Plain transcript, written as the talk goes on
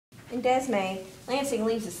In Desmay, Lansing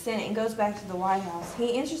leaves the Senate and goes back to the White House.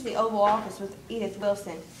 He enters the Oval Office with Edith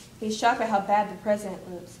Wilson. He is shocked by how bad the president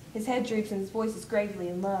looks. His head droops and his voice is gravely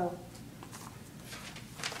and low.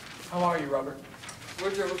 How are you, Robert?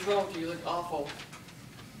 Woodrow, what's wrong with you? You look awful.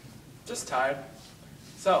 Just tired.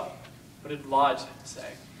 So, what did Lodge say?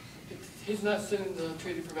 He's not signing the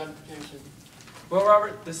treaty for ratification. Well,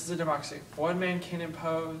 Robert, this is a democracy. One man can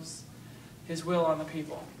impose his will on the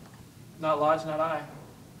people. Not Lodge, not I.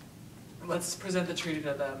 Let's present the treaty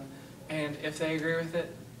to them, and if they agree with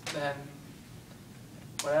it, then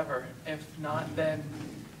whatever. If not, then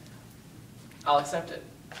I'll accept it.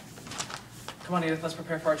 Come on, Edith, let's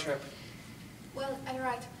prepare for our trip. Well, all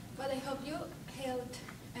right, but I hope you helped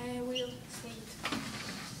will see it.